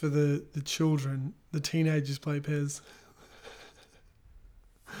 FIFA's for the children. The teenagers play PES.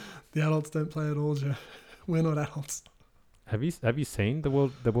 The adults don't play at all, Joe. We're not adults. Have you seen the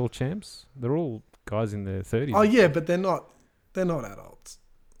world champs? They're all guys in their 30s. Oh yeah, but they're not adults.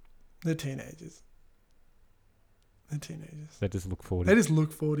 They're teenagers. They just look 40. They just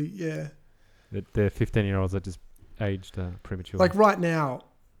look 40, yeah. They're 15-year-olds that just aged prematurely. Like right now,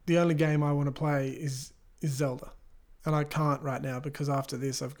 the only game I want to play is Zelda. And I can't right now because after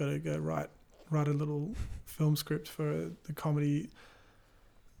this I've got to go write a little film script for the comedy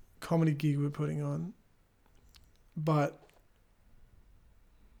gig we're putting on. But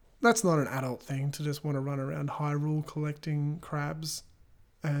that's not an adult thing to just want to run around Hyrule collecting crabs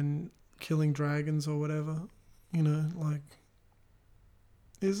and killing dragons or whatever. You know, like,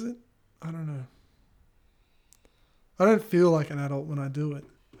 is it? I don't know. I don't feel like an adult when I do it.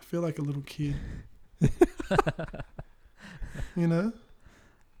 I feel like a little kid. You know?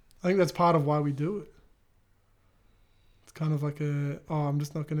 I think that's part of why we do it. It's kind of like I'm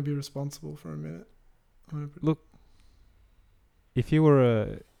just not going to be responsible for a minute. Look, if you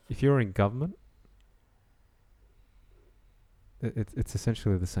were in government, it's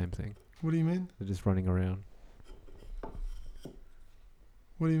essentially the same thing. What do you mean? They're just running around.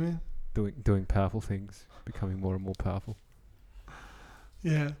 What do you mean? Doing powerful things, becoming more and more powerful.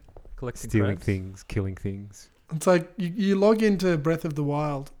 Yeah. Stealing things, killing things. It's like you log into Breath of the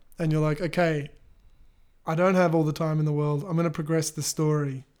Wild and you're like, okay, I don't have all the time in the world. I'm going to progress the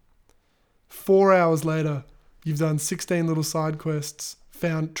story. 4 hours later, you've done 16 little side quests,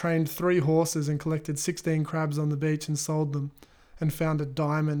 trained 3 horses and collected 16 crabs on the beach and sold them, and found a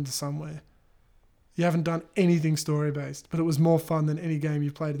diamond somewhere. You haven't done anything story-based, but it was more fun than any game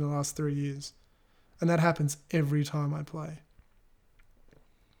you've played in the last 3 years. And that happens every time I play.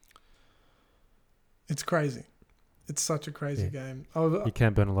 It's crazy. It's such a crazy game. You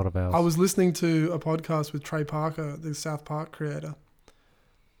can burn a lot of hours. I was listening to a podcast with Trey Parker, the South Park creator,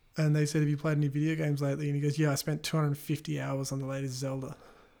 and they said, have you played any video games lately? And he goes, yeah, I spent 250 hours on the latest Zelda.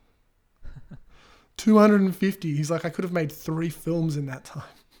 250. He's like, I could have made 3 films in that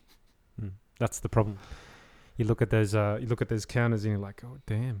time. That's the problem. You look at those counters and you're like, oh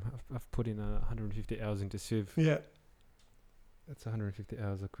damn, I've put in 150 hours into Civ. Yeah. That's 150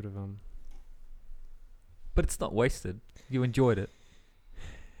 hours I could have But it's not wasted. You enjoyed it.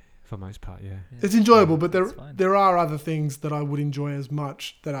 For most part, yeah. It's enjoyable, but there are other things that I would enjoy as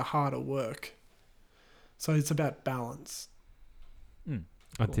much that are harder work. So it's about balance.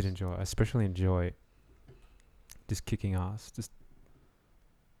 I especially enjoy just kicking ass.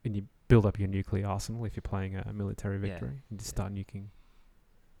 And you build up your nuclear arsenal if you're playing a military victory. You just start nuking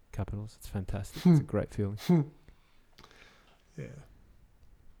capitals. It's fantastic. It's a great feeling. Yeah.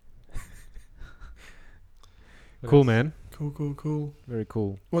 Cool, man. Cool. Very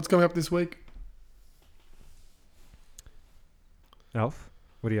cool. What's coming up this week? Alf,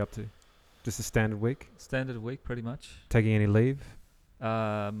 what are you up to? Just a standard week? Standard week, pretty much. Taking any leave?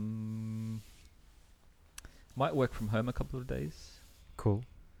 Might work from home a couple of days. Cool.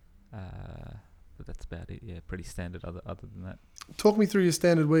 But that's about it. Yeah, pretty standard other than that. Talk me through your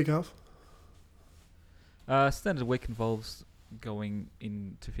standard week, Alf. Standard week involves going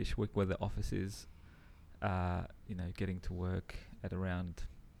into Fish Week where the office is. Getting to work at around,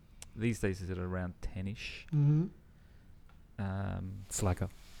 these days is at around 10ish. Mm-hmm. Slacker.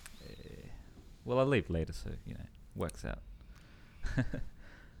 Well, I leave later, so, works out.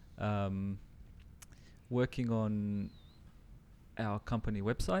 Working on our company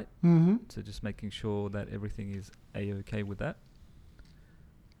website. Mm-hmm. So just making sure that everything is A-okay with that.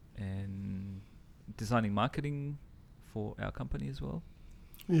 And designing marketing for our company as well.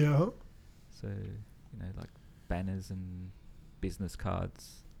 Yeah. So, like banners and business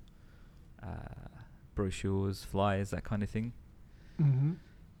cards, brochures, flyers, that kind of thing. Mm-hmm.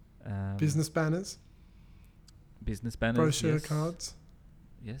 Business banners. Brochure cards.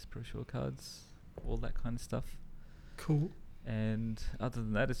 Yes, brochure cards. All that kind of stuff. Cool. And other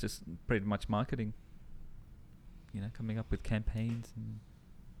than that, it's just pretty much marketing. Coming up with campaigns and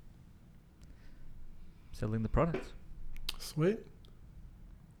selling the products. Sweet.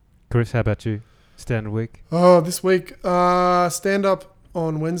 Chris, how about you? Standard week? Oh, this week, stand up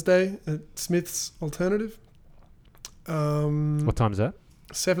on Wednesday at Smith's Alternative. What time is that?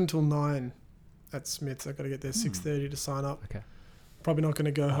 7 till 9 at Smith's. I've got to get there 6:30 to sign up. Okay. Probably not going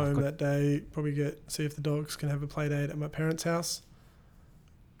to go home that day. Probably see if the dogs can have a play date at my parents' house.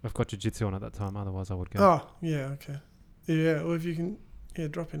 I've got jiu-jitsu on at that time. Otherwise, I would go. Oh, yeah, okay. Yeah, well, if you can,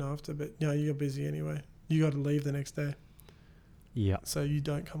 drop in after. But, you're busy anyway. You got to leave the next day. Yeah. So you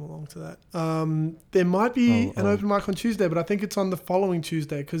don't come along to that. There might be an open mic on Tuesday, but I think it's on the following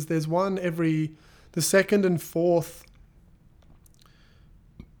Tuesday because there's one the 2nd and 4th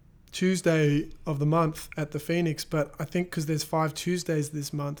Tuesday of the month at the Phoenix. But I think because there's 5 Tuesdays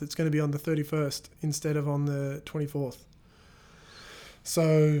this month, it's going to be on the 31st instead of on the 24th.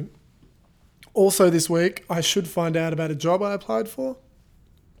 So also this week, I should find out about a job I applied for.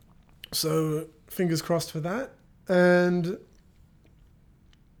 So fingers crossed for that. And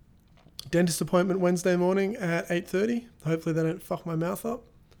dentist appointment Wednesday morning at 8:30. Hopefully they don't fuck my mouth up.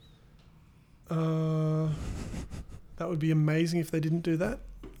 That would be amazing if they didn't do that.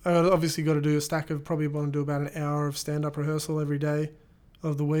 I obviously got to do a stack of, probably want to do about an hour of stand-up rehearsal every day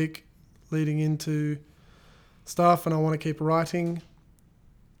of the week leading into stuff, and I want to keep writing.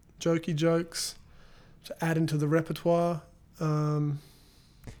 jokey jokes to add into the repertoire. My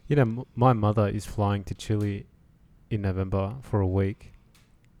mother is flying to Chile in November for a week,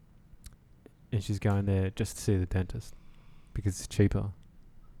 and she's going there just to see the dentist because it's cheaper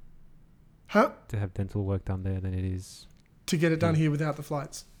Huh? to have dental work done there than it is To get it done here without the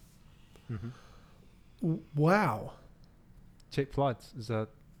flights. Mm-hmm. Wow. Cheap flights is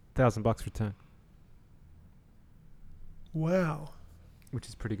 $1,000 return, Wow. which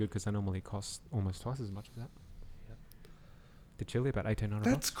is pretty good because they normally cost almost twice as much as that. To Chile, about $1,800.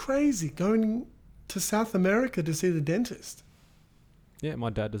 That's crazy. Going to South America to see the dentist. Yeah,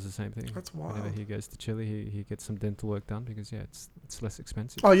 my dad does the same thing. That's wild. Whenever he goes to Chile, he gets some dental work done because it's less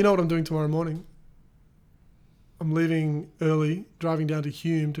expensive. Oh, you know what I'm doing tomorrow morning? I'm leaving early, driving down to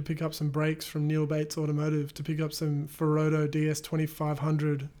Hume to pick up some brakes from Neil Bates Automotive, to pick up some Ferodo DS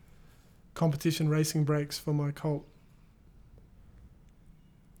 2500 competition racing brakes for my Colt.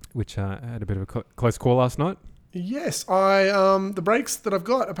 Which had a bit of a close call last night. Yes, the brakes that I've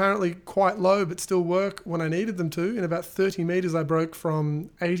got apparently quite low, but still work when I needed them to. In about 30 meters, I broke from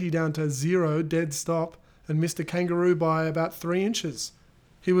 80 down to 0, dead stop, and missed a kangaroo by about 3 inches.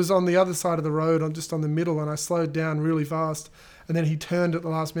 He was on the other side of the road, just on the middle, and I slowed down really fast, and then he turned at the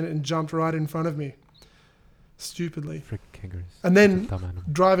last minute and jumped right in front of me, stupidly. Freaking kangaroos. And then Dumb animal.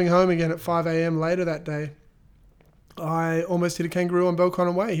 driving home again at 5 a.m. later that day, I almost hit a kangaroo on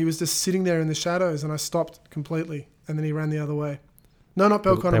Belconnen Way. He was just sitting there in the shadows, and I stopped completely, and then he ran the other way. No, not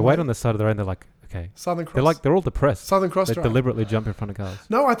Belconnen Way. They wait on the side of the road and they're like, okay. Southern Cross. They're all depressed. Southern Cross They Drive. deliberately jump in front of cars.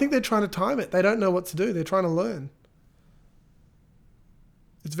 No, I think they're trying to time it. They don't know what to do. They're trying to learn.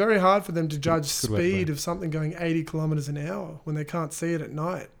 It's very hard for them to judge Good way to speed learn. of something going 80 kilometers an hour when they can't see it at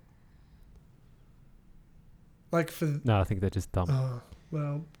night. Like for... No, I think they're just dumb.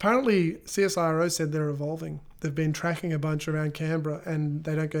 Well, apparently CSIRO said they're evolving. They've been tracking a bunch around Canberra and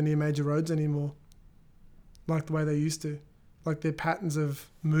they don't go near major roads anymore, like the way they used to. Like their patterns of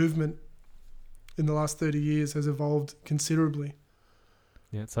movement in the last 30 years has evolved considerably.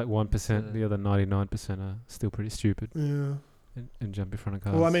 Yeah, it's like 1%. The other 99% are still pretty stupid Yeah. and jump in front of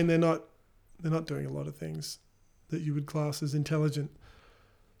cars. Well, I mean, they're not doing a lot of things that you would class as intelligent.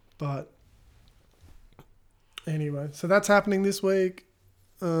 But anyway, so that's happening this week.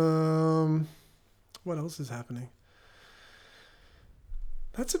 What else is happening?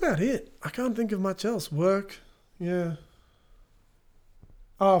 That's about it. I can't think of much else. Work. Yeah.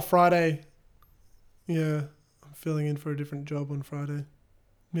 Oh, Friday. Yeah. I'm filling in for a different job on Friday.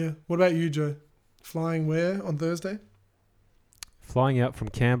 Yeah. What about you, Joe? Flying where on Thursday? Flying out from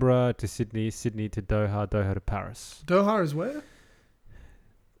Canberra to Sydney, Sydney to Doha, Doha to Paris. Doha is where?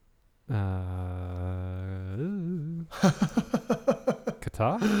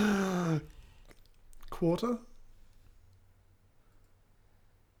 Qatar? Quarter?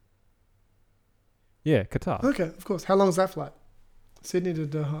 Yeah, Qatar. Okay, of course. How long is that flight? Sydney to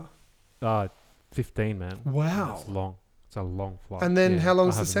Doha. 15, man. Wow. It's long. It's a long flight. And then Yeah, how long I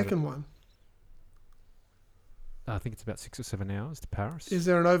is the haven't had second one? I think it's about 6 or 7 hours to Paris. Is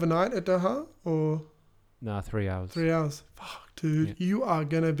there an overnight at Doha or No, 3 hours. 3 hours? Fuck, dude. Yeah. You are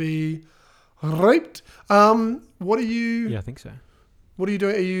going to be raped. What are you... Yeah, I think so. What are you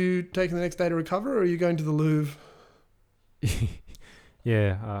doing? Are you taking the next day to recover, or are you going to the Louvre?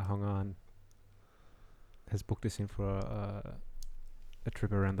 Yeah, Hong An has booked us in for a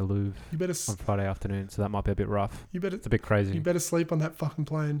trip around the Louvre You better on Friday afternoon, so that might be a bit rough. It's a bit crazy. you better sleep on that fucking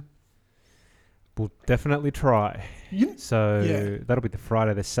plane. We'll definitely try. You, So Yeah. that'll be the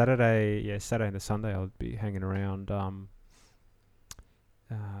Friday. The Saturday, Saturday and the Sunday I'll be hanging around. We'll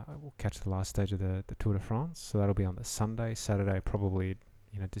catch the last stage of the Tour de France. So that'll be on the Sunday. Saturday probably,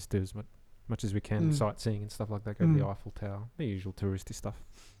 just do as much as we can, sightseeing and stuff like that. Go to the Eiffel Tower, the usual touristy stuff.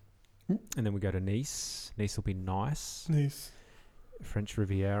 And then we go to Nice. Nice will be nice. Nice. French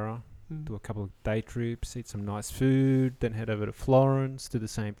Riviera. Do a couple of day trips, eat some nice food, then head over to Florence, do the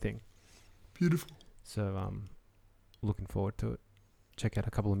same thing. Beautiful. So looking forward to it. Check out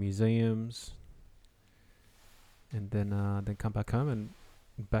a couple of museums, and then come back home and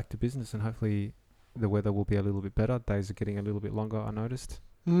back to business. And hopefully the weather will be a little bit better. Days are getting a little bit longer, I noticed.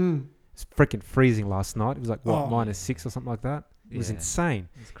 It's freaking freezing last night. It was like -6 or something like that. It was insane.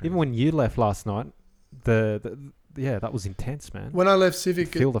 Even when you left last night, that was intense, man. When I left Civic,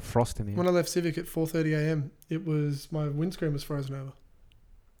 Feel the frost in the air. when I left Civic at 4:30 a.m., it was my windscreen was frozen over.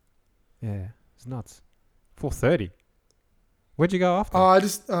 Yeah, it's nuts. 4:30. Where'd you go after? Oh, I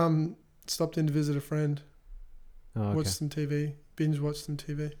just stopped in to visit a friend, Oh, okay. watched some TV, binge watched some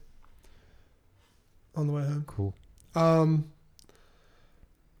TV on the way home. Cool.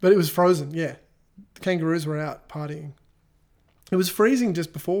 But it was frozen. Yeah, the kangaroos were out partying. It was freezing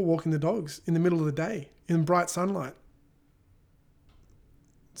just before walking the dogs in the middle of the day in bright sunlight.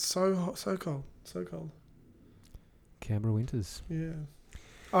 So hot, so cold, so cold. Canberra winters. Yeah.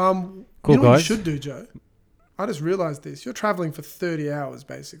 Cool, you know what you guys. should do, Joe? I just realised this. You're travelling for 30 hours,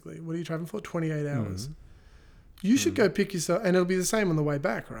 basically. What are you travelling for? 28 hours. Mm. You should go pick yourself... And it'll be the same on the way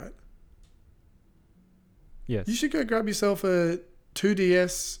back, right? Yes. You should go grab yourself a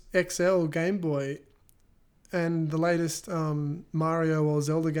 2DS XL Game Boy and the latest Mario or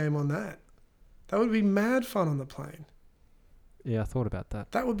Zelda game on that. That would be mad fun on the plane. Yeah, I thought about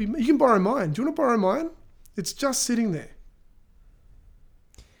that. That would be... You can borrow mine. Do you want to borrow mine? It's just sitting there.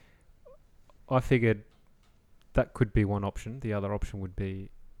 I figured that could be one option. The other option would be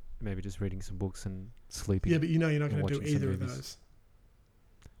maybe just reading some books and sleeping. Yeah, but you know you're not going to do watching some either of movies. those.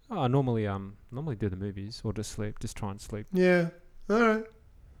 Oh, I normally do the movies or just sleep. Just try and sleep. Yeah. All right.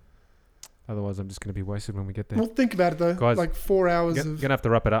 Otherwise, I'm just going to be wasted when we get there. Well, think about it though. Guys, like 4 hours You're of... gonna have to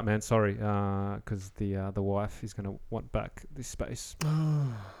wrap it up, man. Sorry, because the wife is gonna want back this space.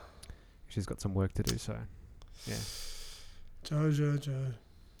 Oh, She's got some work to do. So, yeah. Joe.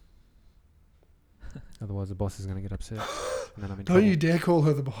 Otherwise, the boss is gonna get upset. And then I'm in Don't trouble. you dare call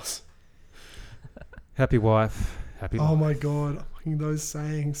her the boss. Happy wife, happy Oh life. my God. Fucking those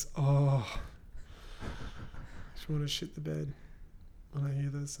sayings. Oh. I just want to shit the bed when I hear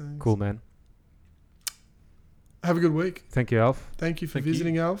those sayings. Cool, man. Have a good week. Thank you, Alf. Thank you for Thank you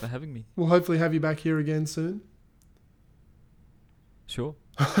visiting, Alf. for having me. We'll hopefully have you back here again soon. Sure.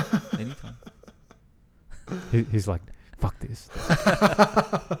 Anytime. He's like, fuck this.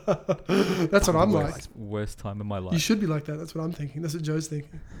 That's what I'm like. Worst time of my You life. should be like that. That's what I'm thinking. That's what Joe's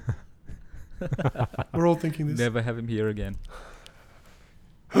thinking. We're all thinking this. Never have him here again.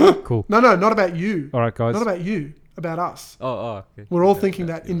 Cool. No, not about you. All right, guys. Not about you. About us. Oh, okay. We're all Okay, thinking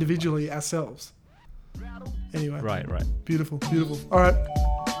okay. that individually ourselves. Anyway. Right. Beautiful. All right.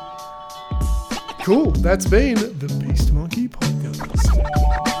 Cool. That's been the Beast Monkey Podcast.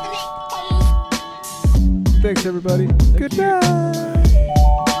 Thanks, everybody. Good night.